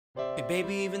Hey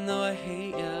baby, even though I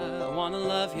hate ya, I wanna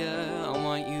love ya, I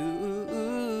want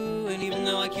you. And even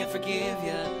though I can't forgive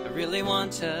ya, I really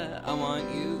want ya, I want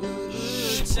you.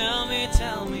 Tell me,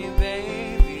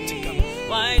 baby,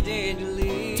 why did you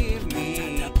leave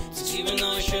me? 'Cause even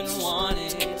though I shouldn't want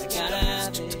it, I gotta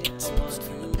have it, I want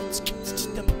you.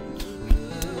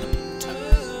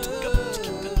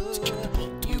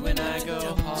 You and I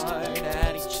go hard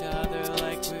at each other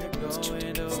like we're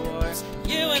going to war.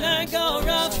 You and I go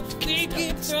rough, we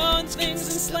keep throwing things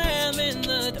and slamming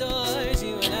the doors.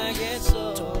 You and I get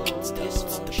so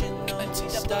dysfunctional, we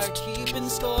start keeping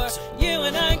score. You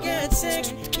and I get sick,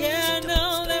 yeah, I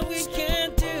know that we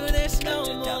can't do this no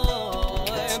more.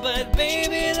 But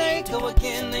baby, there you go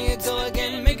again,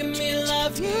 making me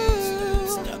love you.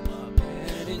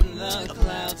 Head in the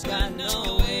clouds, got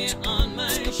no weight on my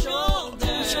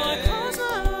shoulders. So I close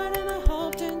my heart and I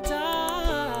hope to die.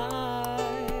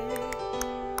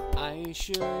 I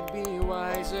should be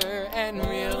wiser and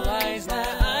realize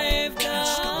that I've got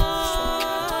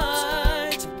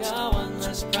one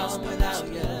less problem without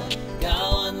you.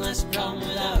 Got one less problem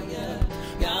without you.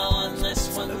 Got one less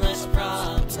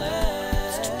problem.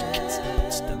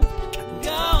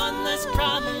 Got one less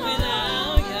problem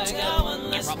without you. Got one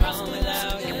less problem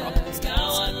without you.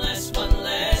 Got one less.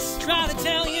 Try to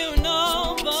tell you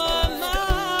no, but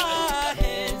my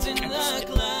head's in the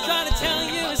clouds. Try to tell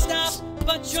you to stop,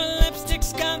 but your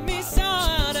lipstick's got me so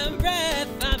out of breath.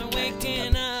 I've been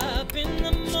waking up in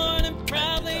the morning,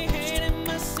 probably hating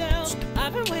myself.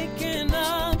 I've been waking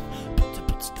up,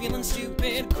 feeling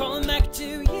stupid, crawling back to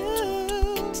you.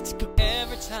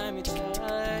 Every time you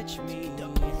touch me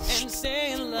and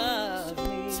say you love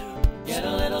me, get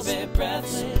a little bit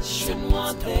breathless, shouldn't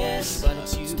want this, but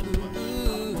it's you.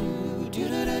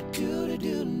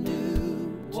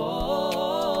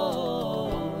 Whoa,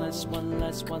 one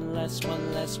less problem.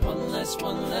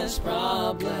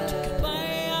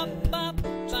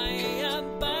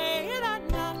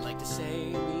 I'd like to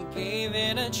say we gave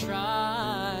it a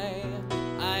try.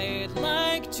 I'd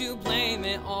like to blame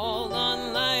it all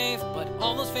on life, but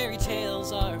all those fairy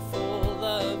tales are full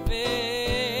of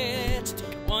it.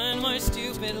 One more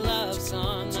stupid love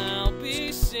song, I'll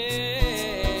be sick.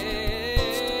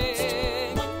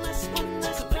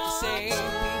 Say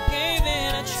we gave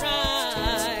it a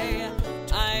try.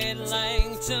 I'd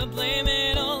like to blame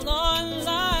it all on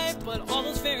life, but all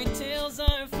those fairy tales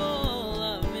are full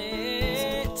of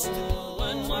it.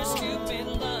 One more stupid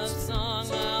love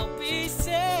song, I'll be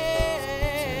sick.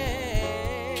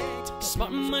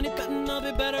 Smart money betting I'll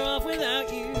be better off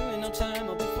without you. In no time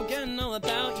I'll be forgetting all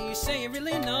about you. You say you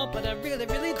really know, but I really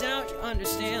doubt you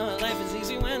understand why life is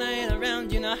easy when I ain't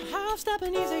around. You know how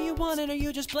stopping easy you want it, or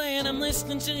you just playing. I'm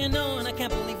listening to you know, and I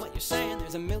can't believe what you're saying.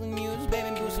 There's a million views,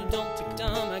 baby boo, so don't take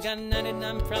dumb. I got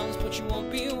 99 problems, but you won't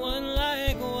be one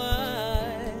like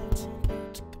what?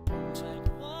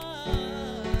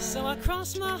 So I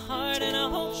cross my heart and I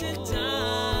hope to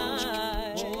die,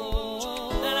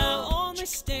 that I'll only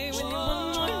stay with you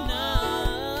one more night.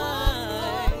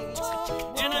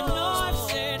 And I know I've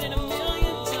said it a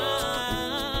million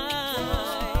times,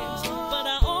 but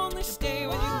I'll only stay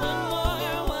with you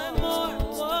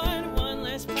one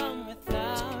less problem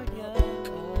without you.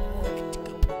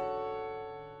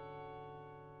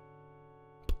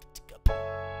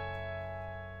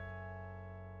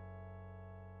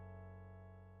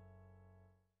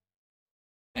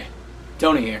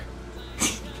 Tony here.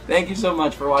 Thank you so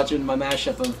much for watching my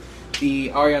mashup of the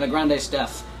Ariana Grande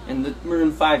stuff and the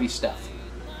Maroon 5-y stuff,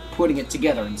 putting it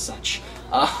together and such.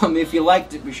 If you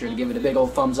liked it, be sure to give it a big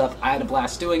old thumbs up. I had a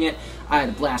blast doing it, I had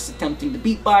a blast attempting to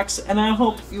beatbox, and I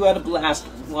hope you had a blast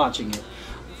watching it.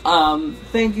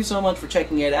 Thank you so much for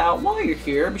checking it out. While you're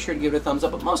here, be sure to give it a thumbs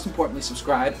up, but most importantly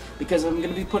subscribe, because I'm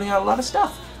going to be putting out a lot of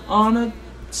stuff on a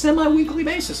semi-weekly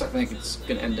basis. I think it's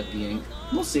going to end up being.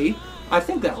 We'll see. I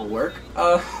think that'll work.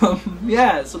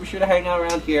 Yeah, so be sure to hang out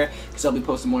around here, because I'll be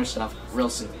posting more stuff real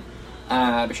soon.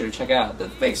 Be sure to check out the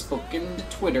Facebook and the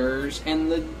Twitters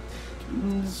and the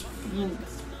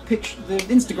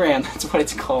Instagram, that's what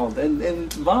it's called,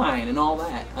 and Vine and all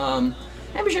that. And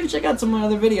be sure to check out some of my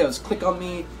other videos. Click on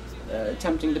me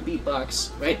attempting to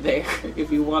beatbox right there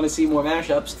if you want to see more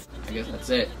mashups. I guess that's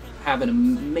it. Have an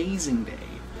amazing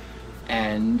day,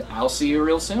 and I'll see you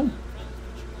real soon.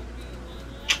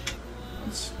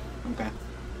 Okay.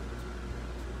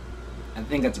 I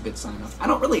think that's a good sign-off. I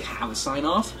don't really have a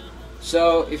sign-off,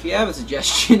 so if you have a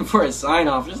suggestion for a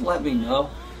sign-off, just let me know.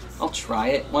 I'll try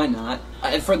it. Why not?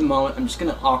 And for the moment, I'm just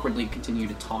going to awkwardly continue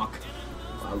to talk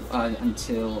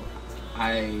until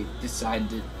I decide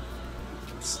to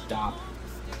stop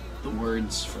the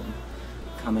words from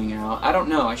coming out. I don't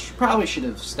know. I probably should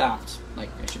have stopped. Like,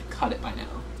 I should have cut it by now.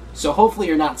 So hopefully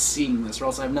you're not seeing this, or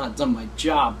else I've not done my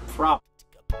job properly.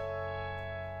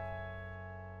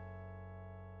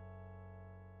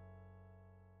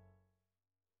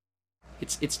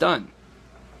 It's done.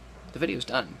 The video's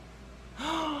done.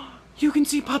 You can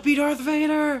see Puppy Darth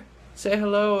Vader! Say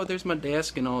hello. There's my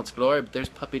desk in all its glory, but there's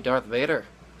Puppy Darth Vader.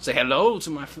 Say hello to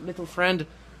my little friend,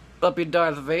 Puppy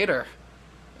Darth Vader.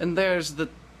 And there's the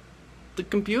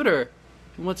computer.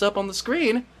 And what's up on the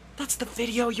screen? That's the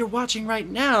video you're watching right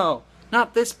now.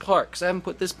 Not this part, because I haven't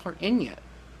put this part in yet.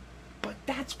 But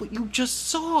that's what you just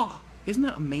saw. Isn't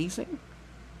that amazing?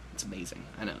 It's amazing,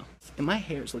 I know. And my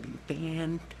hair is looking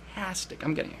fantastic.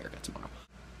 I'm getting a haircut tomorrow.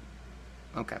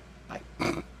 Okay,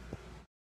 bye.